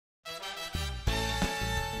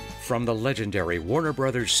From the legendary Warner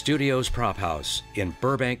Brothers Studios Prop House in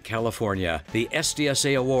Burbank, California, the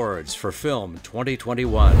SDSA Awards for Film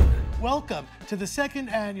 2021. Welcome to the second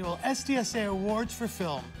annual SDSA Awards for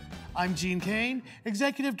Film. I'm Gene Kane,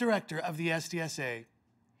 Executive Director of the SDSA.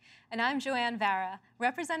 And I'm Joanne Vara,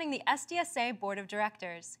 representing the SDSA Board of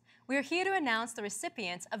Directors. We're here to announce the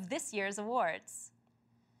recipients of this year's awards.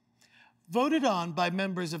 Voted on by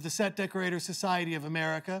members of the Set Decorators Society of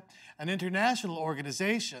America, an international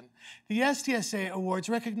organization, the SDSA Awards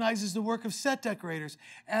recognizes the work of set decorators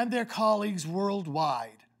and their colleagues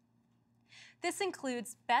worldwide. This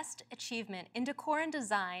includes Best Achievement in Decor and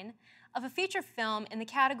Design of a feature film in the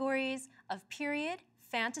categories of period,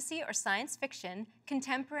 fantasy or science fiction,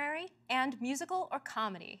 contemporary, and musical or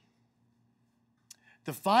comedy.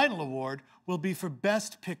 The final award will be for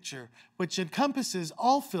Best Picture, which encompasses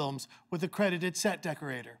all films with a credited set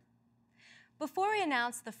decorator. Before we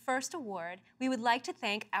announce the first award, we would like to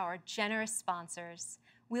thank our generous sponsors.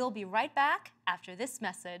 We'll be right back after this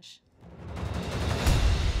message.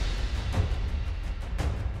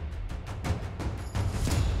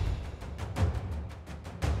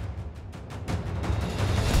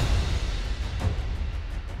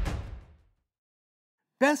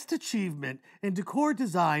 Best Achievement in Decor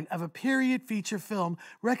Design of a Period Feature Film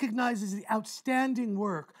recognizes the outstanding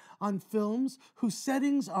work on films whose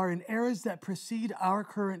settings are in eras that precede our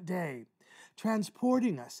current day,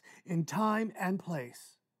 transporting us in time and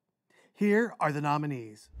place. Here are the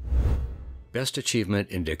nominees. Best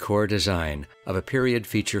Achievement in Decor Design of a Period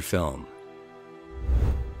Feature Film.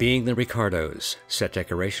 Being the Ricardos, set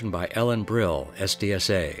decoration by Ellen Brill,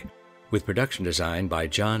 SDSA, with production design by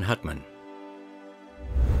John Hutman.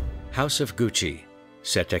 House of Gucci,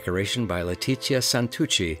 set decoration by Letizia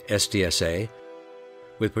Santucci, SDSA,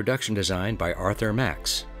 with production design by Arthur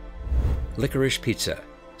Max. Licorice Pizza,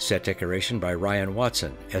 set decoration by Ryan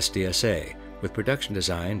Watson, SDSA, with production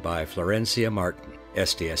design by Florencia Martin,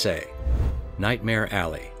 SDSA. Nightmare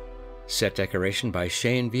Alley, set decoration by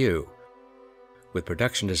Shane View, with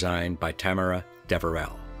production design by Tamara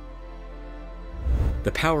Deverell.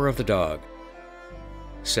 The Power of the Dog,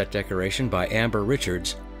 set decoration by Amber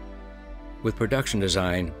Richards, with production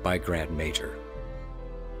design by Grant Major.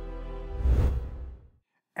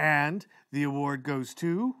 And the award goes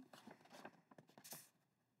to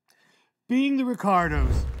Being the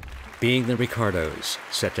Ricardos. Being the Ricardos,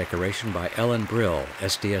 set decoration by Ellen Brill,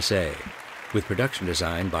 SDSA, with production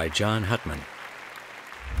design by John Hutman.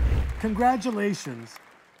 Congratulations.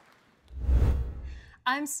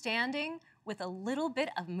 I'm standing with a little bit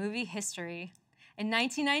of movie history. In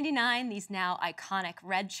 1999, these now iconic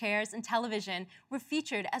red chairs and television were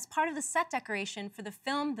featured as part of the set decoration for the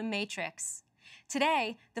film The Matrix.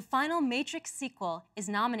 Today, the final Matrix sequel is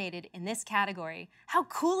nominated in this category. How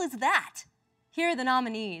cool is that? Here are the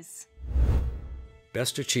nominees.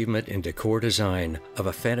 Best Achievement in Decor Design of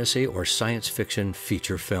a Fantasy or Science Fiction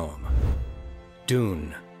Feature Film.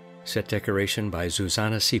 Dune, set decoration by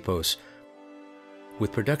Zuzana Sipos,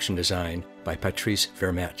 with production design by Patrice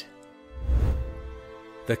Vermette.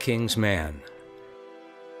 The King's Man,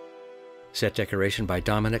 set decoration by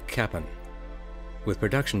Dominic Capon, with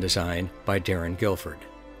production design by Darren Guilford.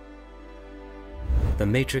 The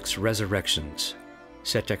Matrix Resurrections,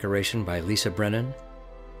 set decoration by Lisa Brennan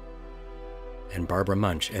and Barbara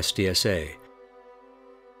Munch, SDSA,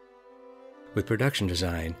 with production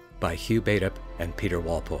design by Hugh Badeup and Peter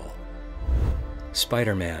Walpole.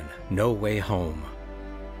 Spider-Man: No Way Home,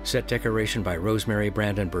 set decoration by Rosemary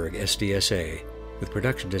Brandenburg, SDSA, with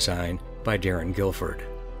production design by Darren Guilford.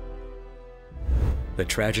 The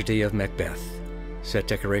Tragedy of Macbeth, set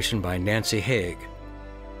decoration by Nancy Haig,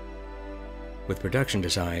 with production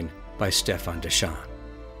design by Stefan Deschamps.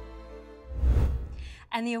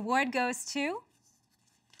 And the award goes to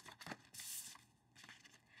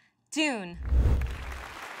Dune.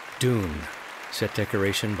 Dune, set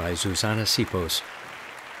decoration by Zuzana Sipos,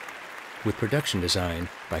 with production design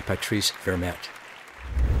by Patrice Vermette.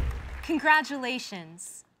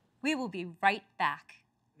 Congratulations. We will be right back.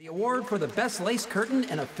 The award for the best lace curtain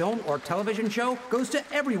in a film or television show goes to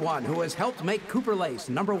everyone who has helped make Cooper Lace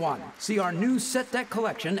 #1. See our new set deck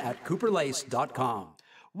collection at cooperlace.com.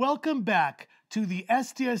 Welcome back to the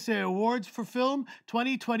SDSA Awards for Film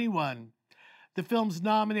 2021. The films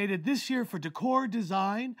nominated this year for decor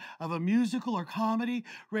design of a musical or comedy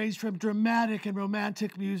range from dramatic and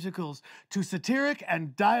romantic musicals to satiric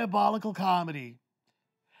and diabolical comedy.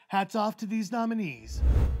 Hats off to these nominees.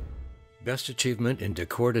 Best Achievement in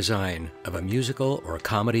Decor Design of a Musical or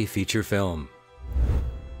Comedy Feature Film.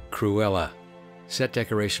 Cruella, set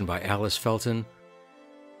decoration by Alice Felton,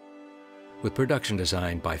 with production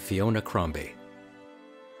design by Fiona Crombie.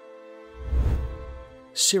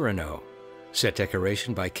 Cyrano, set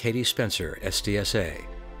decoration by Katie Spencer, SDSA,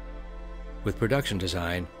 with production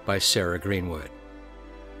design by Sarah Greenwood.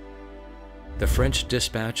 The French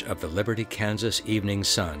Dispatch of the Liberty, Kansas Evening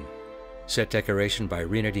Sun, set decoration by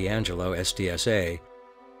Rena D'Angelo, SDSA,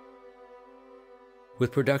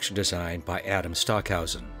 with production design by Adam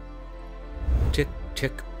Stockhausen. Tick,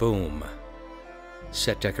 Tick, Boom,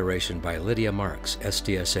 set decoration by Lydia Marks,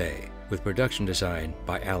 SDSA, with production design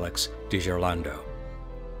by Alex DiGirlando.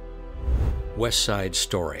 West Side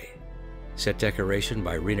Story, set decoration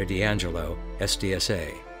by Rena D'Angelo,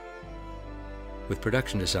 SDSA, with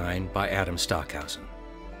production design by Adam Stockhausen.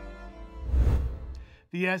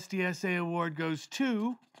 The SDSA award goes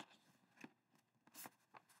to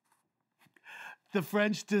The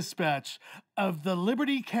French Dispatch of the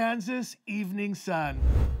Liberty, Kansas Evening Sun.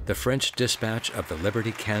 The French Dispatch of the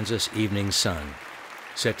Liberty, Kansas Evening Sun,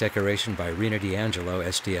 set decoration by Rena D'Angelo,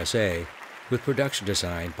 SDSA, with production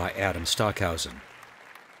design by Adam Stockhausen.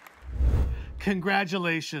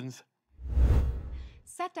 Congratulations.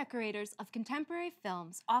 Set decorators of contemporary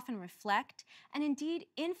films often reflect and indeed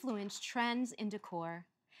influence trends in decor.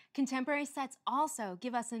 Contemporary sets also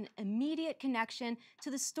give us an immediate connection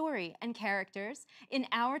to the story and characters in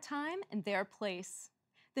our time and their place.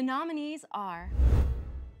 The nominees are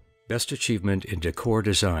Best Achievement in Decor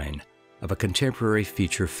Design of a Contemporary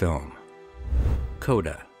Feature Film.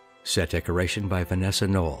 Coda, set decoration by Vanessa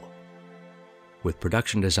Knoll, with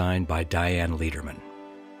production design by Diane Liederman.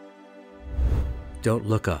 Don't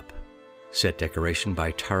Look Up, set decoration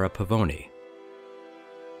by Tara Pavoni,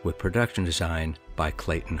 with production design by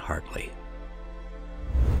Clayton Hartley.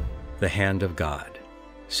 The Hand of God,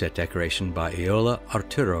 set decoration by Iola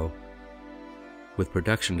Arturo, with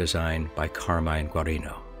production design by Carmine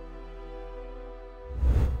Guarino.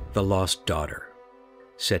 The Lost Daughter,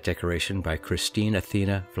 set decoration by Christine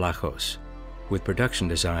Athena Vlachos, with production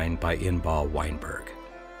design by Inbal Weinberg.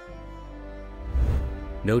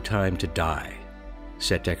 No Time to Die,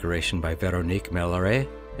 set decoration by Veronique Melleret,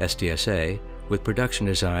 SDSA, with production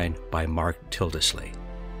design by Mark Tildesley.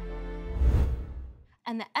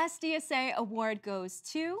 And the SDSA award goes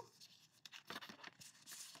to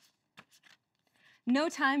No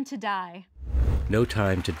Time to Die. No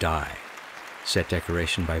Time to Die, set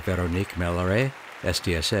decoration by Veronique Melleret,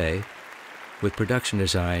 SDSA, with production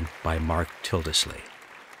design by Mark Tildesley.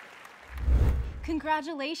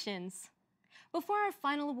 Congratulations! Before our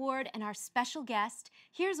final award and our special guest,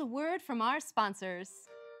 here's a word from our sponsors.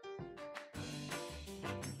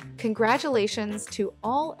 Congratulations to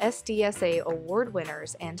all SDSA award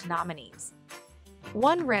winners and nominees.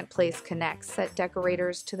 One Rent Place connects set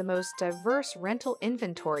decorators to the most diverse rental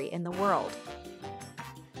inventory in the world.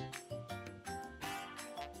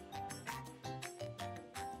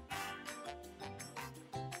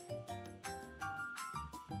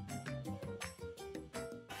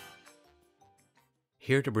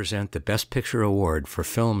 Here to present the Best Picture Award for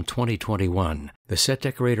Film 2021, the set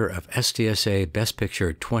decorator of SDSA Best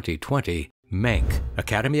Picture 2020, Mank,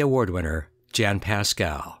 Academy Award winner Jan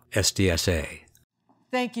Pascal, SDSA.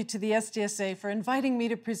 Thank you to the SDSA for inviting me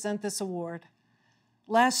to present this award.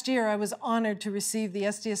 Last year, I was honored to receive the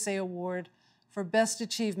SDSA Award for Best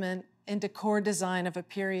Achievement in Decor Design of a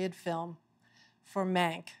Period Film for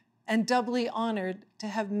Mank, and doubly honored to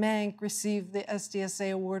have Mank receive the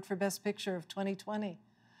SDSA Award for Best Picture of 2020.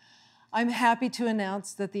 I'm happy to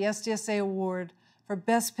announce that the SDSA Award for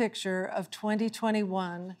Best Picture of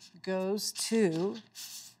 2021 goes to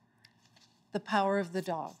The Power of the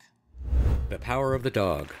Dog. The Power of the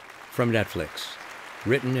Dog, from Netflix.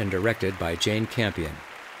 Written and directed by Jane Campion.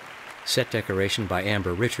 Set decoration by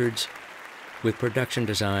Amber Richards, with production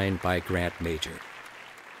design by Grant Major.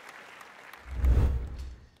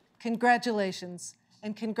 Congratulations,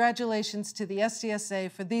 and congratulations to the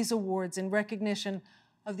SDSA for these awards in recognition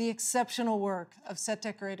of the exceptional work of set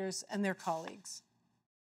decorators and their colleagues.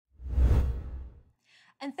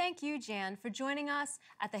 And thank you, Jan, for joining us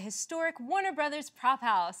at the historic Warner Brothers Prop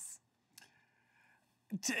House.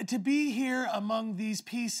 To be here among these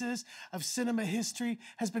pieces of cinema history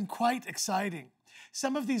has been quite exciting.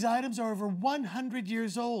 Some of these items are over 100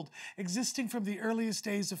 years old, existing from the earliest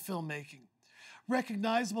days of filmmaking.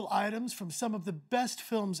 Recognizable items from some of the best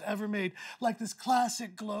films ever made, like this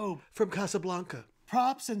classic globe from Casablanca.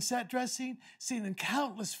 Props and set dressing seen in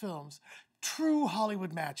countless films. True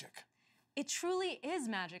Hollywood magic. It truly is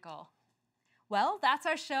magical. Well, that's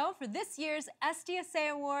our show for this year's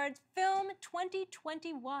SDSA Awards Film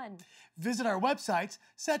 2021. Visit our websites,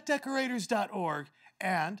 setdecorators.org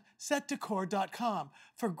and setdecor.com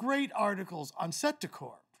for great articles on set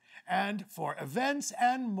decor. and for events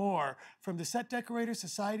and more from the Set Decorators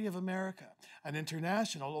Society of America, an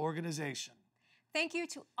international organization. Thank you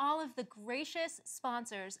to all of the gracious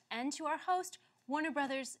sponsors and to our host, Warner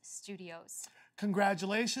Brothers Studios.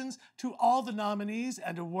 Congratulations to all the nominees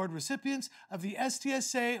and award recipients of the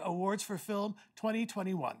SDSA Awards for Film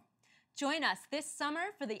 2021. Join us this summer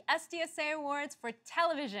for the SDSA Awards for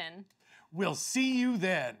Television. We'll see you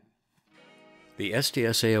then. The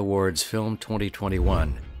SDSA Awards Film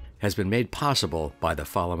 2021 has been made possible by the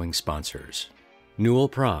following sponsors: Newell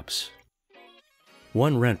Props,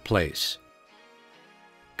 One Rent Place,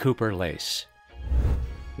 Cooper Lace,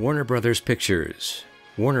 Warner Brothers Pictures,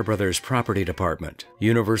 Warner Brothers Property Department,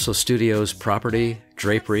 Universal Studios Property,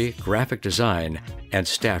 Drapery, Graphic Design, and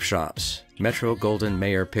Staff Shops,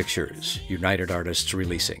 Metro-Goldwyn-Mayer Pictures, United Artists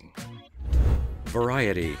Releasing.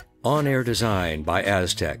 Variety, On-Air Design by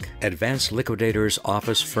Aztec, Advanced Liquidators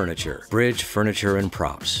Office Furniture, Bridge Furniture and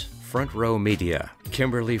Props, Front Row Media,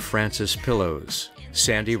 Kimberly Francis Pillows,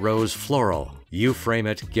 Sandy Rose Floral, You Frame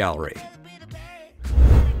It Gallery.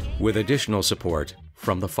 With additional support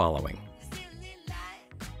from the following.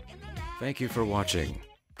 Thank you for watching.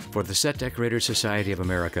 For the Set Decorators Society of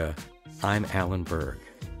America, I'm Alan Berg.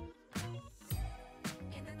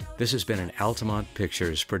 This has been an Altamont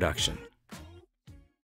Pictures production.